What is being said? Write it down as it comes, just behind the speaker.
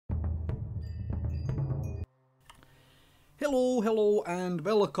Hello and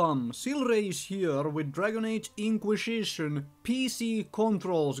welcome. Silrace here with Dragon Age Inquisition PC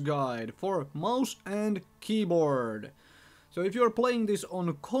controls guide for mouse and keyboard. So if you're playing this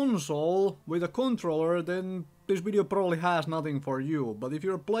on console with a controller, then this video probably has nothing for you. But if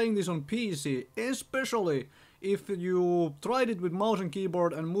you're playing this on PC, especially if you tried it with mouse and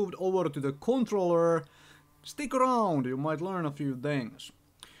keyboard and moved over to the controller, stick around, you might learn a few things.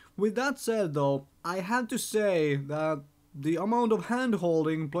 With that said though, I have to say that the amount of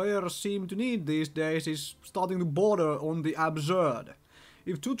hand-holding players seem to need these days is starting to border on the absurd.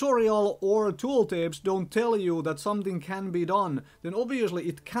 If tutorial or tooltips don't tell you that something can be done, then obviously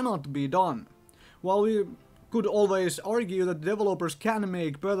it cannot be done. While we could always argue that developers can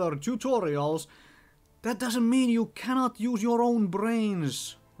make better tutorials, that doesn't mean you cannot use your own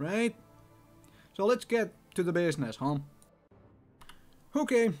brains, right? So let's get to the business, huh?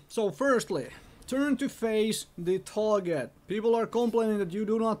 Okay, so firstly, turn to face the target. People are complaining that you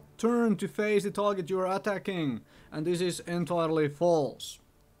do not turn to face the target you are attacking, and this is entirely false.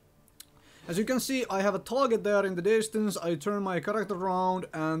 As you can see, I have a target there in the distance. I turn my character around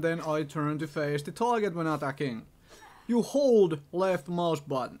and then I turn to face the target when attacking. You hold left mouse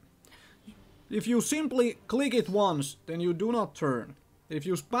button. If you simply click it once, then you do not turn. If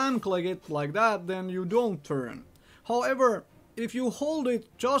you spam click it like that, then you don't turn. However, if you hold it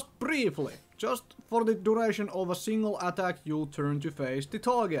just briefly, just for the duration of a single attack, you turn to face the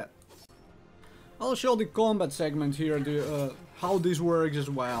target. I'll show the combat segment here to how this works as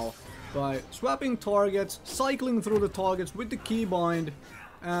well. By swapping targets, cycling through the targets with the keybind,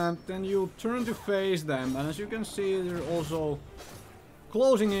 and then you turn to face them. And as you can see, they're also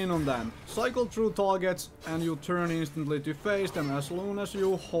closing in on them. Cycle through targets and you turn instantly to face them as soon as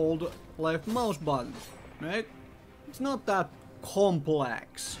you hold left mouse button, right? It's not that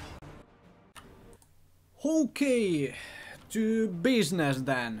complex. Okay, to business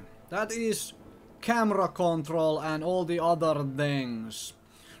then. That is camera control and all the other things.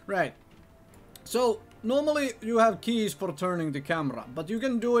 Right. So, normally you have keys for turning the camera, but you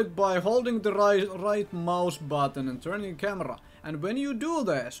can do it by holding the right mouse button and turning the camera. And when you do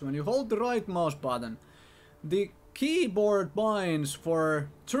this, when you hold the right mouse button, the keyboard binds for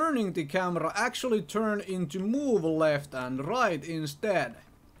turning the camera actually turn into move left and right instead.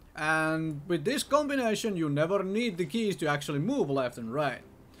 And with this combination you never need the keys to actually move left and right.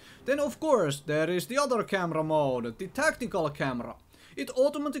 Then of course there is the other camera mode, the tactical camera. It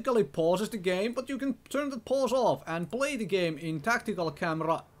automatically pauses the game, but you can turn the pause off and play the game in tactical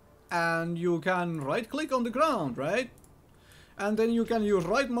camera, and you can right click on the ground, right? And then you can use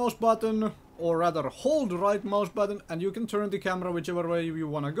right mouse button, or rather hold right mouse button, and you can turn the camera whichever way you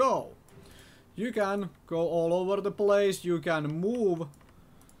wanna go. You can go all over the place, you can move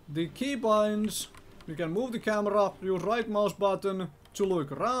the keybinds, you can move the camera, use right mouse button to look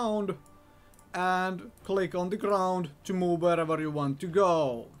around, and click on the ground to move wherever you want to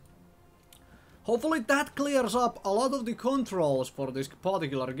go. Hopefully that clears up a lot of the controls for this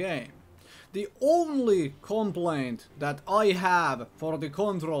particular game. The only complaint that I have for the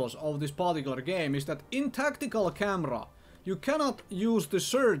controls of this particular game is that in tactical camera you cannot use the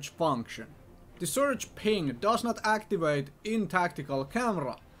search function. The search ping does not activate in tactical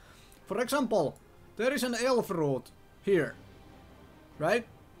camera. For example, there is an elf route here, right?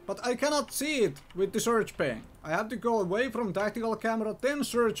 But I cannot see it with the search ping. I have to go away from tactical camera, then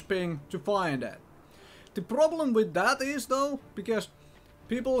search ping to find it. The problem with that is though, because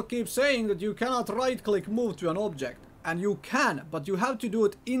people keep saying that you cannot right click move to an object. And you can, but you have to do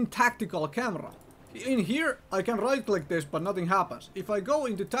it in tactical camera. In here I can right click this but nothing happens. If I go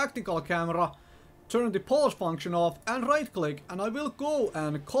into tactical camera, turn the pause function off and right click, and I will go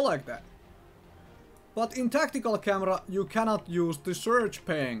and collect that. But in tactical camera you cannot use the search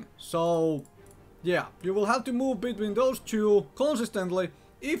ping, so yeah, you will have to move between those two consistently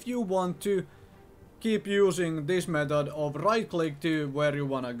if you want to keep using this method of right click to where you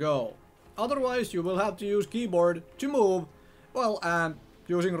wanna go. Otherwise you will have to use keyboard to move, well, and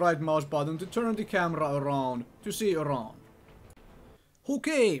using right mouse button to turn the camera around to see around.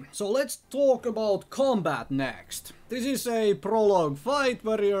 Okay, so let's talk about combat next. This is a prologue fight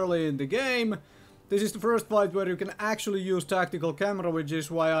very early in the game. This is the first fight where you can actually use tactical camera, which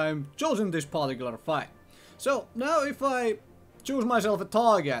is why I'm choosing this particular fight. So now if I choose myself a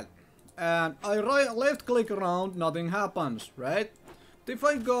target and I left click around, nothing happens, right? If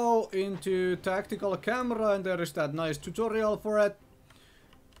I go into tactical camera, and there is that nice tutorial for it,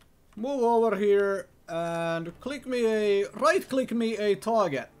 move over here and right click me a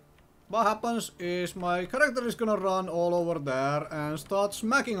target. What happens is my character is gonna run all over there and start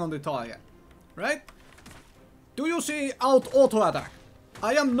smacking on the target. Right? Do you see auto attack?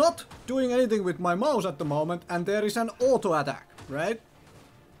 I am not doing anything with my mouse at the moment and there is an auto attack, right?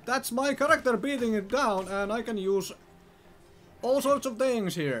 That's my character beating it down and I can use all sorts of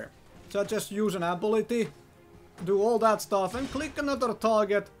things here. Such as use an ability, do all that stuff and click another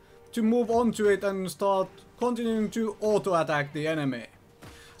target to move onto it and start continuing to auto attack the enemy.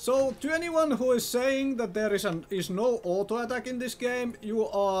 So to anyone who is saying that there is no auto attack in this game, you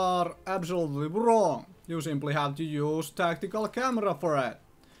are absolutely wrong. You simply have to use tactical camera for it.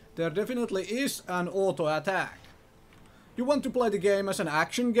 There definitely is an auto attack. You want to play the game as an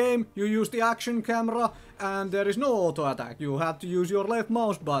action game, you use the action camera and there is no auto attack. You have to use your left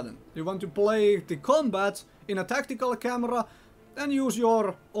mouse button. You want to play the combats in a tactical camera and use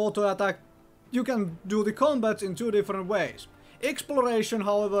your auto attack. You can do the combats in two different ways. Exploration,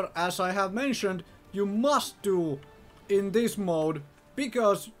 however, as I have mentioned, you must do in this mode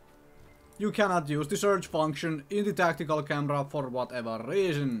because you cannot use the search function in the tactical camera for whatever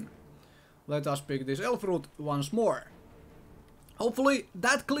reason. Let us pick this elf root once more. Hopefully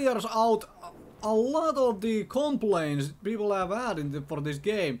that clears out a lot of the complaints people have had for this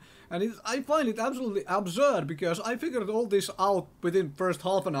game. And I find it absolutely absurd because I figured all this out within first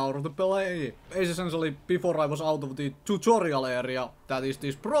half an hour of the play. Essentially before I was out of the tutorial area, that is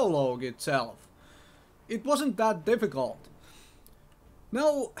this prologue itself. It wasn't that difficult.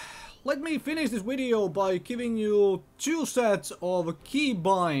 Now, let me finish this video by giving you two sets of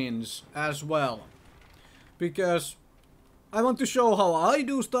keybinds as well. Because I want to show how I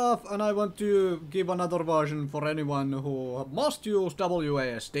do stuff and I want to give another version for anyone who must use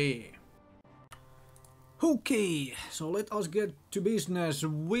WASD. Okay, so let us get to business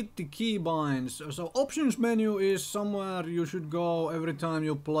with the keybinds. So options menu is somewhere you should go every time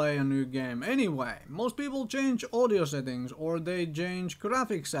you play a new game. Anyway, most people change audio settings or they change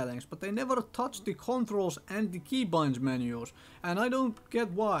graphic settings, but they never touch the controls and the keybinds menus. And I don't get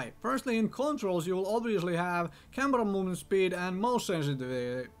why. Firstly, in controls you will obviously have camera movement speed and mouse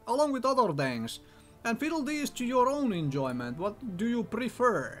sensitivity, along with other things. And fiddle these to your own enjoyment. What do you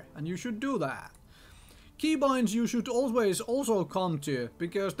prefer? And you should do that. Keybinds you should always also come to,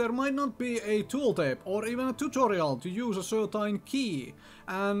 because there might not be a tooltip or even a tutorial to use a certain key.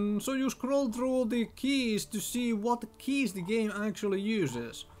 And so you scroll through the keys to see what keys the game actually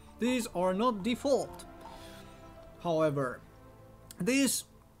uses. These are not default. However, this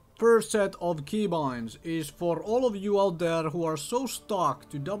first set of keybinds is for all of you out there who are so stuck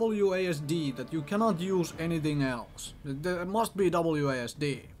to WASD that you cannot use anything else. There must be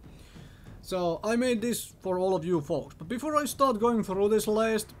WASD. So I made this for all of you folks, but before I start going through this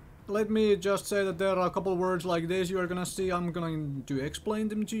list, let me just say that there are a couple words like this you are gonna see. I'm going to explain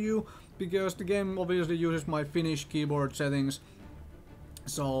them to you, because the game obviously uses my Finnish keyboard settings.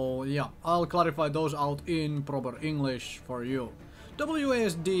 So yeah, I'll clarify those out in proper English for you.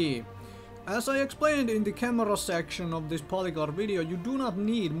 WASD. As I explained in the camera section of this polygon video, you do not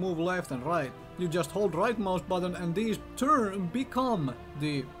need move left and right. You just hold right mouse button and these become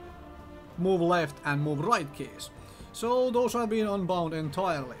the move left and move right keys. So those have been unbound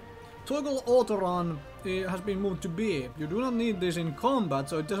entirely. Toggle auto run has been moved to B. You do not need this in combat,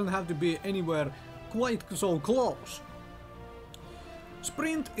 so it doesn't have to be anywhere quite so close.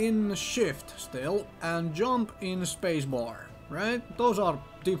 Sprint in shift still and jump in spacebar, right? Those are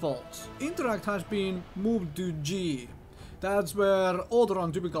defaults. Interact has been moved to G. That's where auto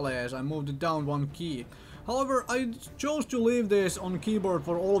run typically is. I moved it down one key. However, I chose to leave this on keyboard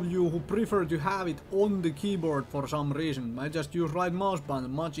for all of you who prefer to have it on the keyboard for some reason. I just use right mouse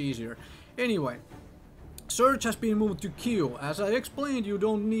button, much easier. Anyway, search has been moved to Q. As I explained, you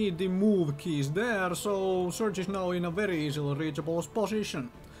don't need the move keys there, so search is now in a very easily reachable position.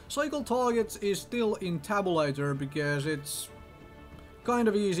 Cycle targets is still in tabulator because it's kind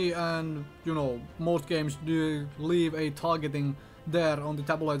of easy and, you know, most games do leave a targeting there on the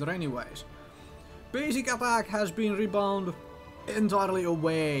tabulator anyways. Basic attack has been rebound entirely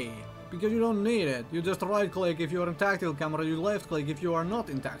away, because you don't need it. You just right click if you are in tactical camera, you left click if you are not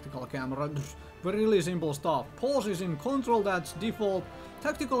in tactical camera. Really simple stuff. Pause is in control, that's default.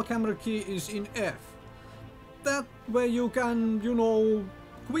 Tactical camera key is in F. That way you can, you know,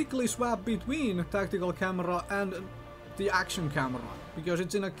 quickly swap between tactical camera and the action camera, because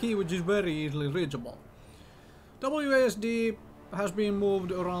it's in a key which is very easily reachable. WASD has been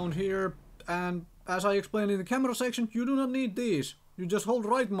moved around here, and as I explained in the camera section, you do not need these. You just hold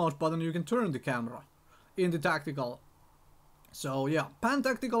right mouse button, you can turn the camera in the tactical. So yeah, pan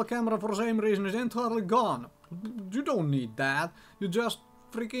tactical camera for the same reason is entirely gone. You don't need that. You just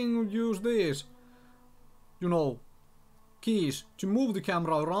freaking use these. You know, keys to move the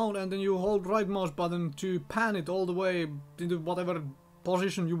camera around, and then you hold right mouse button to pan it all the way into whatever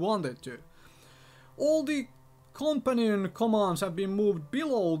position you want it to. All the companion commands have been moved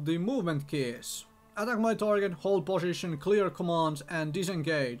below the movement keys. Attack my target, hold position, clear commands, and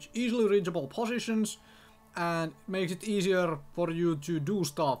disengage. Easily reachable positions, and makes it easier for you to do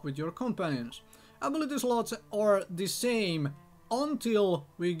stuff with your companions. Ability slots are the same until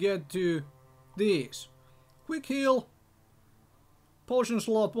we get to these. Quick heal, potion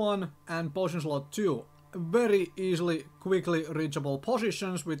slot 1 and potion slot 2. Very easily, quickly reachable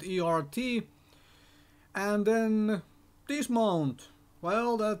positions with ERT. And then dismount.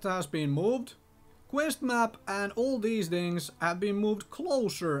 Well, that has been moved. Quest map and all these things have been moved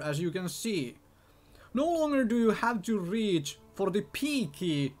closer, as you can see. No longer do you have to reach for the P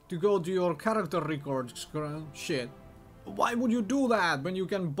key to go to your character records. Shit. Why would you do that when you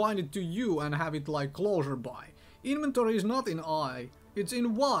can bind it to you and have it like closer by? Inventory is not in I, it's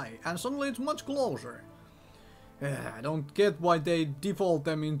in Y, and suddenly it's much closer. I don't get why they default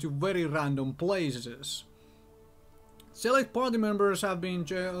them into very random places. Select party members have been,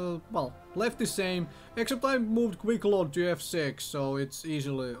 well, left the same, except I moved quick load to F6, so it's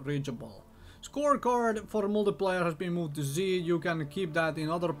easily reachable. Scorecard for multiplayer has been moved to Z, you can keep that in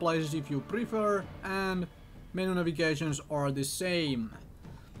other places if you prefer, and menu navigations are the same.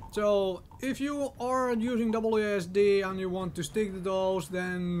 So, if you are using WASD and you want to stick to those,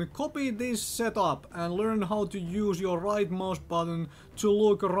 then copy this setup and learn how to use your right mouse button to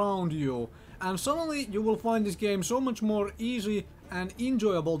look around you. And suddenly you will find this game so much more easy and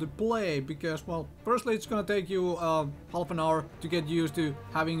enjoyable to play, because, well, firstly it's gonna take you half an hour to get used to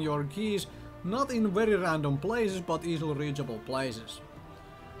having your keys not in very random places, but easily reachable places.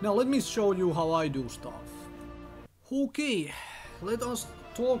 Now let me show you how I do stuff. Okay, let us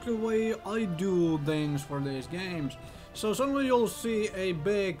talk the way I do things for these games. So suddenly you'll see a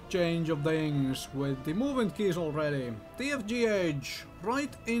big change of things with the movement keys already. TFGH,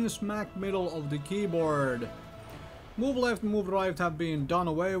 right in smack middle of the keyboard. Move left, move right have been done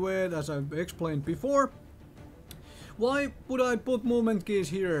away with, as I've explained before. Why would I put movement keys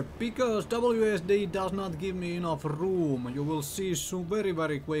here? Because WASD does not give me enough room. You will see so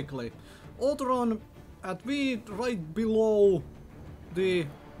very quickly. Autorun at V right below the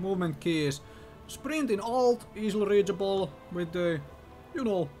movement keys. Sprint in Alt, easily reachable with the, you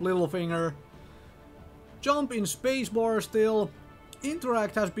know, little finger. Jump in spacebar still.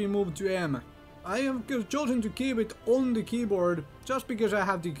 Interact has been moved to M. I have chosen to keep it on the keyboard just because I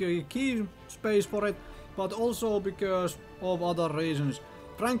have the key space for it, but also because of other reasons.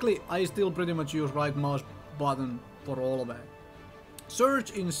 Frankly, I still pretty much use right mouse button for all of it.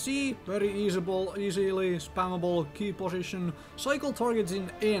 Search in C, very easily spammable key position. Cycle targets in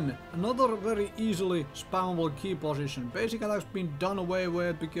N, another very easily spammable key position. Basic attack's been done away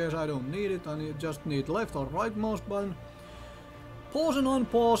with because I don't need it, I just need left or right mouse button. Pause and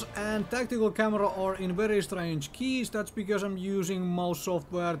unpause and tactical camera are in very strange keys. That's because I'm using mouse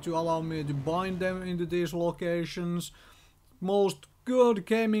software to allow me to bind them into these locations. Most good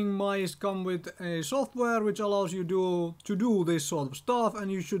gaming mice come with a software which allows you to do this sort of stuff,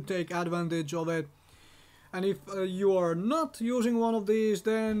 and you should take advantage of it. And if you are not using one of these,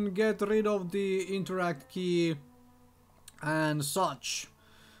 then get rid of the interact key and such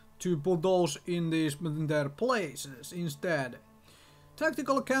to put those in their places instead.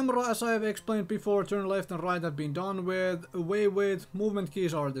 Tactical camera, as I have explained before, turn left and right have been done with, away with. Movement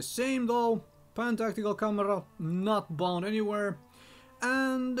keys are the same though. Pan tactical camera, not bound anywhere.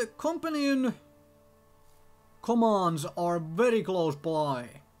 And companion commands are very close by.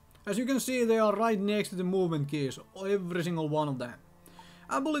 As you can see, they are right next to the movement keys, every single one of them.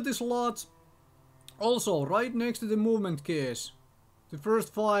 Ability slots, also right next to the movement keys. The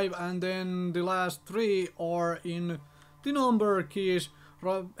first 5 and then the last 3 are in the number keys,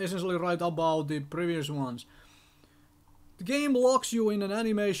 essentially right above the previous ones. The game locks you in an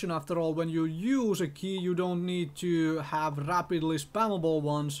animation after all. When you use a key, you don't need to have rapidly spammable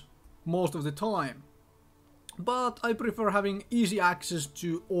ones most of the time. But I prefer having easy access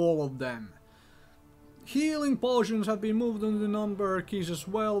to all of them. Healing potions have been moved on the number keys as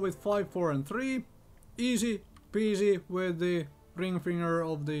well with 5, 4 and 3. Easy peasy with the ring finger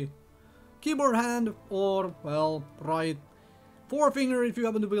of the keyboard hand, or, well, right forefinger if you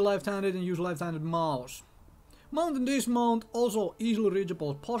happen to be left-handed and use left-handed mouse. Mount and dismount, also easily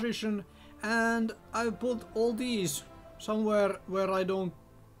reachable position, and I put all these somewhere where I don't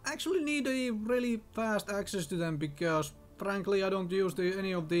actually need a really fast access to them, because frankly I don't use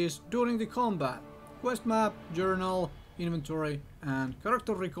any of these during the combat. Quest map, journal, inventory and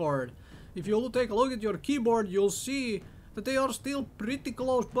character record. If you take a look at your keyboard, you'll see that they are still pretty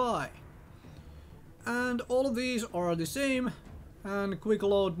close by. And all of these are the same, and quick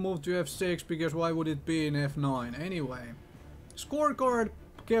load move to F6 because why would it be in F9 anyway. Scorecard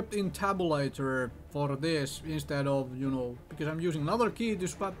kept in tabulator for this instead of, you know, because I'm using another key to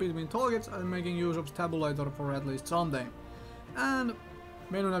swap between targets, I'm making use of tabulator for at least something. And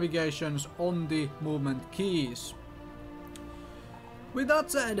menu navigations on the movement keys. With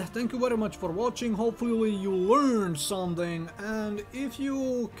that said, thank you very much for watching, hopefully you learned something, and if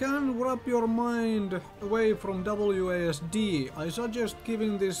you can wrap your mind away from WASD, I suggest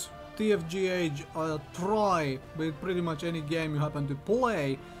giving this TFGH a try with pretty much any game you happen to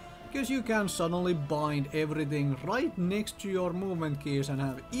play, because you can suddenly bind everything right next to your movement keys and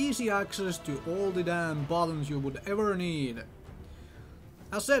have easy access to all the damn buttons you would ever need.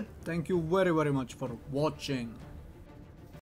 As said, thank you very much for watching.